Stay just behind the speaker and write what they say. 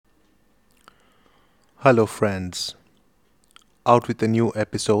Hello, friends. Out with a new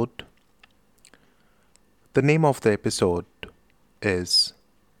episode. The name of the episode is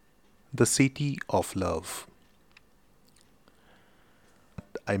The City of Love.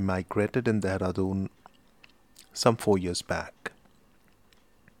 I migrated in Dehradun some 4 years back.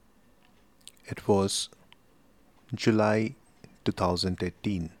 It was July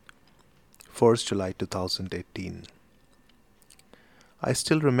 2018, 1st July 2018. I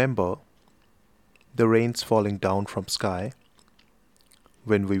still remember the rains falling down from sky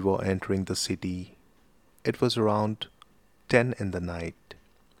when we were entering the city. It was around 10 in the night,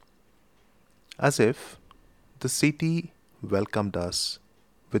 as if the city welcomed us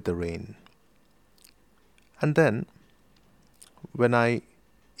with the rain. And then, when I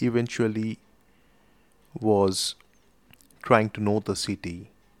eventually was trying to know the city,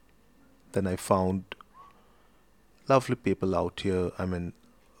 then I found lovely people out here.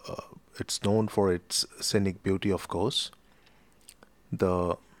 It's known for its scenic beauty, of course.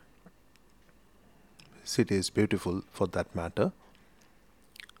 The city is beautiful for that matter.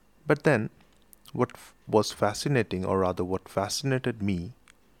 But then, was fascinating, or rather, what fascinated me,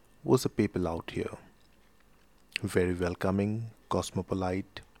 was the people out here. Very welcoming,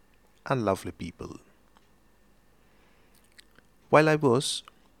 cosmopolite, and lovely people. While I was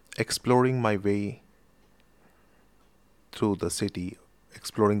exploring my way through the city,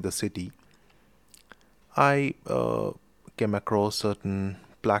 exploring the city, I came across certain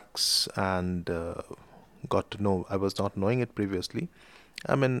plaques and got to know. I was not knowing it previously.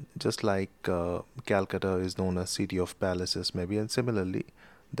 Just like Calcutta is known as City of Palaces, maybe, and similarly,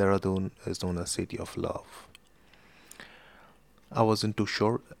 Dehradun is known as City of Love. I wasn't too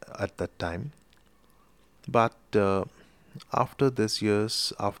sure at that time, but after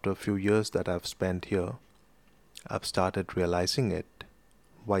a few years that I've spent here, I've started realizing it,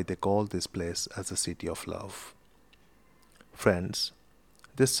 why they call this place as a city of love. Friends,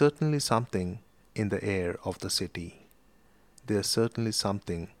 there's certainly something in the air of the city. There's certainly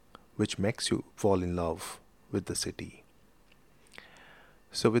something which makes you fall in love with the city.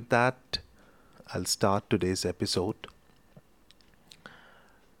 So, with that, I'll start today's episode.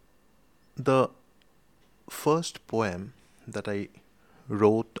 The first poem that I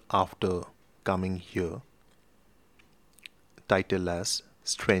wrote after coming here, titled as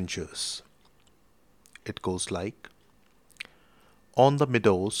Strangers. It goes like: On the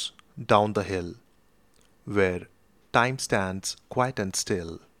meadows down the hill, where time stands quiet and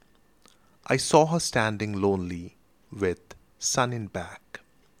still, I saw her standing lonely with sun in back.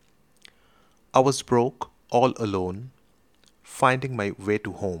 I was broke, all alone, finding my way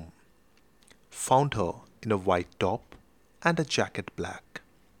to home. Found her in a white top and a jacket black.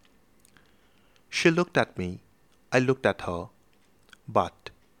 She looked at me, I looked at her, but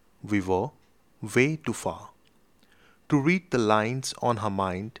we were way too far to read the lines on her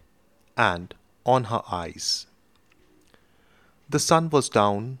mind and on her eyes. The sun was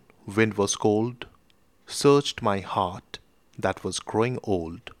down, wind was cold, searched my heart that was growing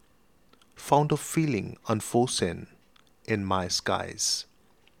old, found a feeling unforeseen in my skies.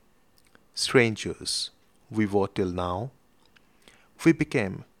 Strangers, we were till now. We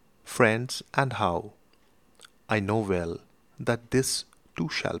became friends, and how I know well that this too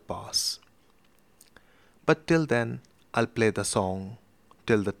shall pass. But till then, I'll play the song,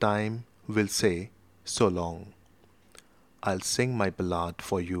 till the time will say so long. I'll sing my ballad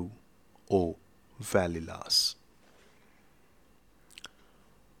for you, O Valley Lass.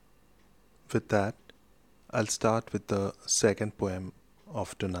 With that, I'll start with the second poem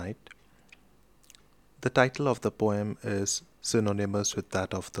of tonight. The title of the poem is synonymous with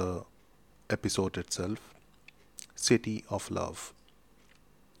that of the episode itself: City of Love.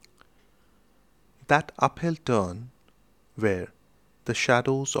 That uphill turn where the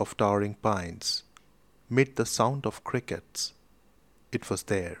shadows of towering pines meet the sound of crickets, it was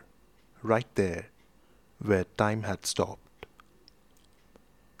there, right there, where time had stopped.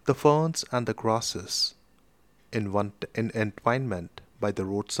 The ferns and the grasses, in entwinement by the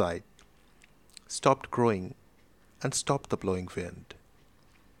roadside, stopped growing and stopped the blowing wind.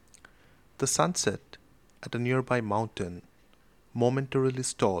 The sunset at a nearby mountain momentarily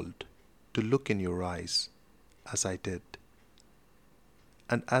stalled to look in your eyes, as I did.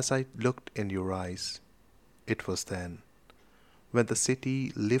 And as I looked in your eyes, it was then when the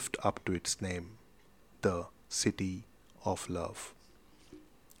city lived up to its name, the City of Love.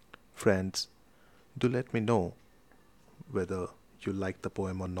 Friends, do let me know whether you like the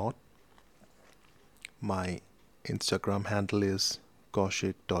poem or not. My Instagram handle is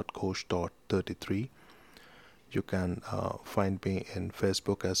kaushik.ghosh.33. You can find me in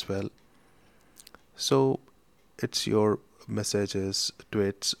Facebook as well. So it's your messages,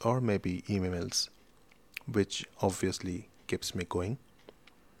 tweets, or maybe emails, which obviously keeps me going.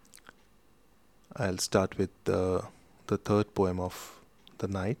 I'll start with the third poem of the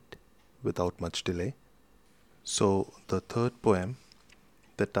night without much delay. So, the third poem,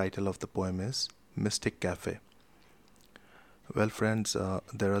 the title of the poem is Mystic Cafe. Well, friends,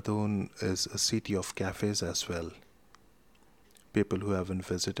 Dehradun is a city of cafes as well. People who haven't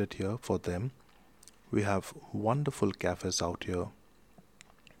visited here, for them, we have wonderful cafes out here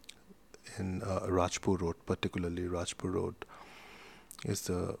in Rajpur Road, particularly Rajpur Road is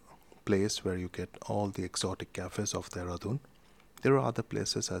the place where you get all the exotic cafes of Dehradun. There are other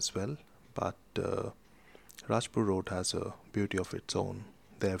places as well, but Rajpur Road has a beauty of its own.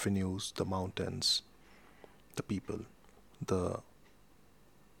 The avenues, the mountains, the people. The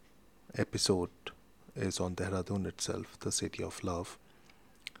episode is on Dehradun itself, the city of love.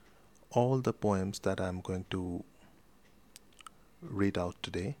 All the poems that I'm going to read out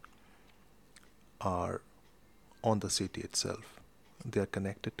today are on the city itself. They are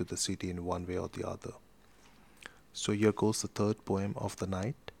connected to the city in one way or the other. So here goes the third poem of the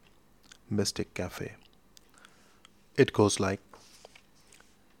night, Mystic Cafe. It goes like: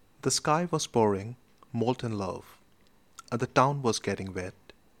 The sky was pouring molten love, and the town was getting wet.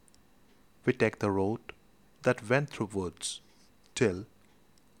 We take the road that went through woods, till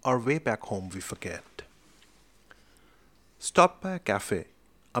our way back home we forget. Stopped by a cafe,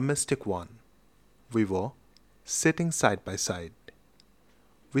 a mystic one. We were sitting side by side.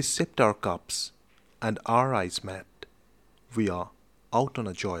 We sipped our cups, and our eyes met. We are out on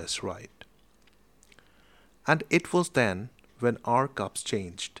a joyous ride. And it was then when our cups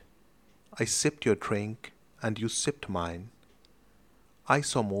changed. I sipped your drink, and you sipped mine. I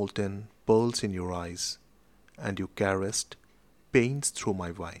saw molten pearls in your eyes, and you caressed pains through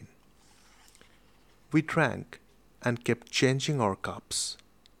my wine. We drank and kept changing our cups,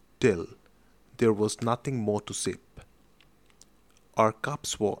 till there was nothing more to sip. Our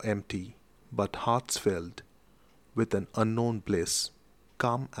cups were empty, but hearts filled with an unknown bliss,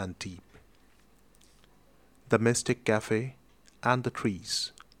 calm and deep. The mystic cafe and the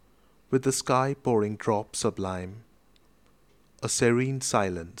trees, with the sky pouring drops sublime, a serene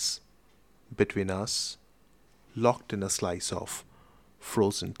silence between us, locked in a slice of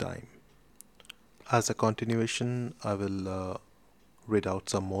frozen time. As a continuation, I will read out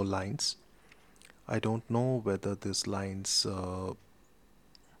some more lines. I don't know whether these lines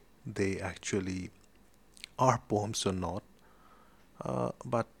they actually are poems or not,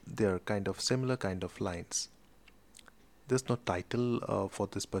 but they're kind of similar kind of lines. There's no title for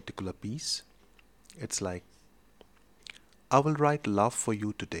this particular piece. It's like, I will write love for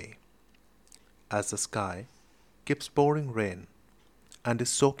you today, as the sky keeps pouring rain and is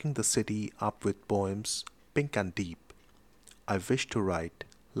soaking the city up with poems pink and deep. I wish to write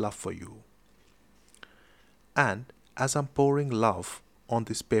love for you. And as I'm pouring love on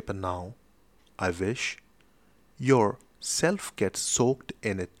this paper now, I wish your self gets soaked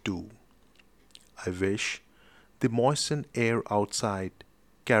in it too. I wish the moistened air outside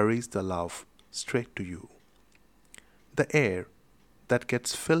carries the love straight to you. The air that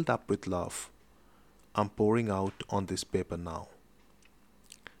gets filled up with love, I'm pouring out on this paper now.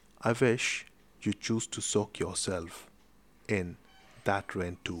 I wish you choose to soak yourself in that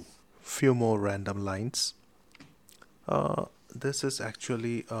rain too. Few more random lines. This is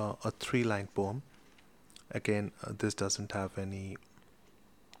actually a three-line poem. Again, this doesn't have any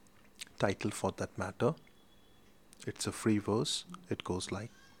title for that matter. It's a free verse. It goes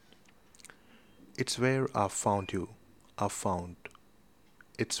like: It's where I found you, I found.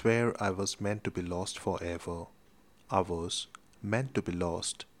 It's where I was meant to be lost forever. I was meant to be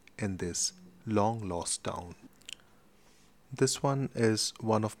lost in this long lost town. This one is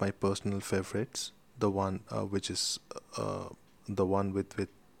one of my personal favorites, the one which is the one with which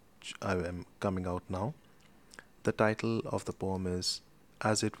I am coming out now. The title of the poem is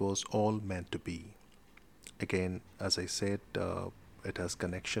As It Was All Meant to Be. Again, as I said, it has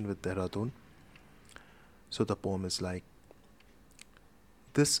connection with Dehradun. So the poem is like: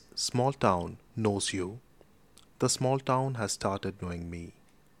 This small town knows you. The small town has started knowing me.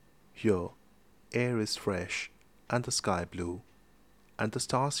 Here, air is fresh and the sky blue, and the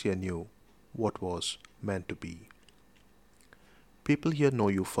stars here knew what was meant to be. People here know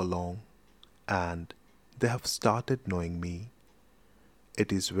you for long, and they have started knowing me.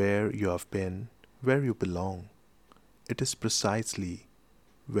 It is where you have been, where you belong. It is precisely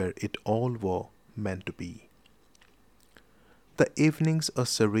where it all were meant to be. The evenings are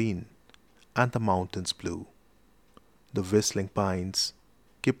serene and the mountains blue. The whistling pines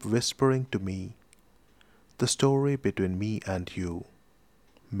keep whispering to me The story between me and you,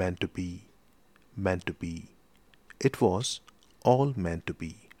 meant to be, meant to be. It was all meant to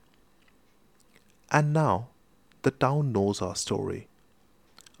be. And now the town knows our story,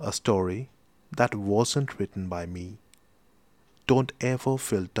 a story that wasn't written by me. Don't ever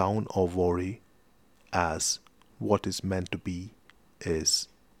feel down or worry, as what is meant to be is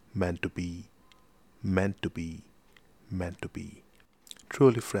meant to be, meant to be, meant to be.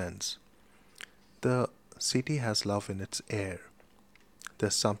 Truly, friends, the city has love in its air.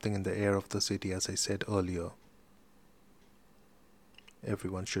 There's something in the air of the city, as I said earlier.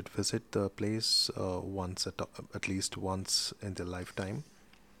 Everyone should visit the place once at least once in their lifetime.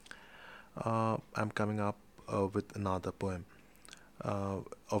 I'm coming up with another poem.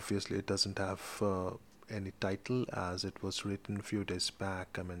 Obviously, it doesn't have any title as it was written a few days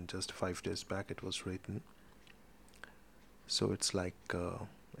back. I mean, just 5 days back it was written. So it's like,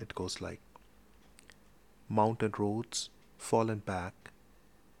 it goes like: Mountain roads fallen back,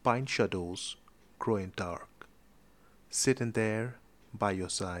 pine shadows growing dark. Sitting there by your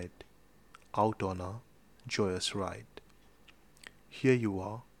side, out on a joyous ride. Here you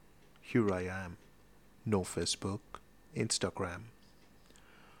are, here I am. No Facebook, Instagram.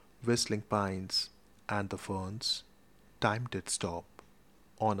 Whistling pines and the ferns, time did stop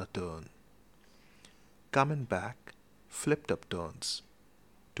on a turn. Coming back, flipped up turns,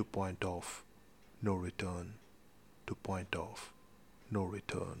 to point of no return, to point of no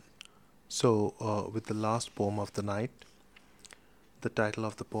return. So, with the last poem of the night, the title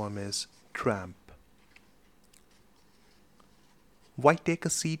of the poem is Tramp. Why take a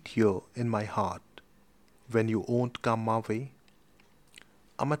seat here in my heart when you won't come my way?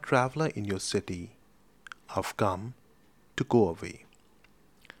 I'm a traveler in your city. I've come to go away.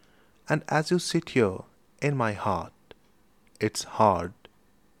 And as you sit here in my heart, it's hard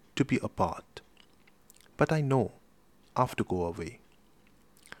to be apart. But I know I've to go away.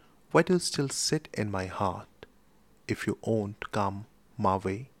 Why do you still sit in my heart if you won't come my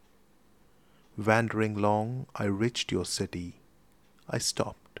way? Wandering long, I reached your city. I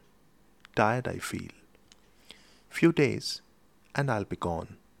stopped. Tired I feel. Few days and I'll be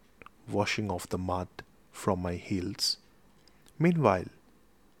gone, washing off the mud from my heels. Meanwhile,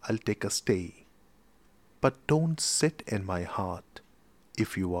 I'll take a stay. But don't sit in my heart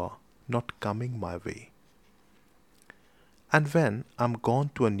if you are not coming my way. And when I'm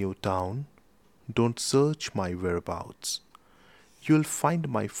gone to a new town, don't search my whereabouts. You'll find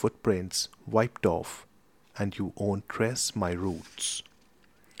my footprints wiped off, and you won't trace my roots.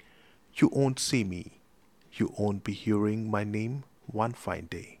 You won't see me, you won't be hearing my name one fine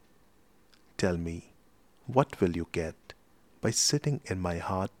day. Tell me, what will you get by sitting in my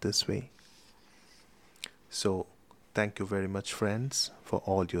heart this way? So, thank you very much, friends, for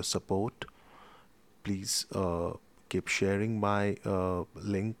all your support. Please keep sharing my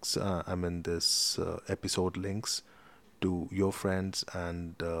links, this episode links to your friends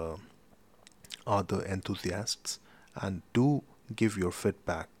and other enthusiasts, and do give your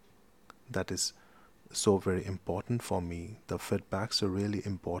feedback. That is so very important for me. The feedbacks are really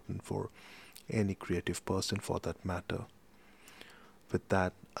important for any creative person for that matter. With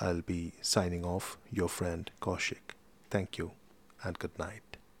that, I'll be signing off, your friend Kaushik. Thank you and good night.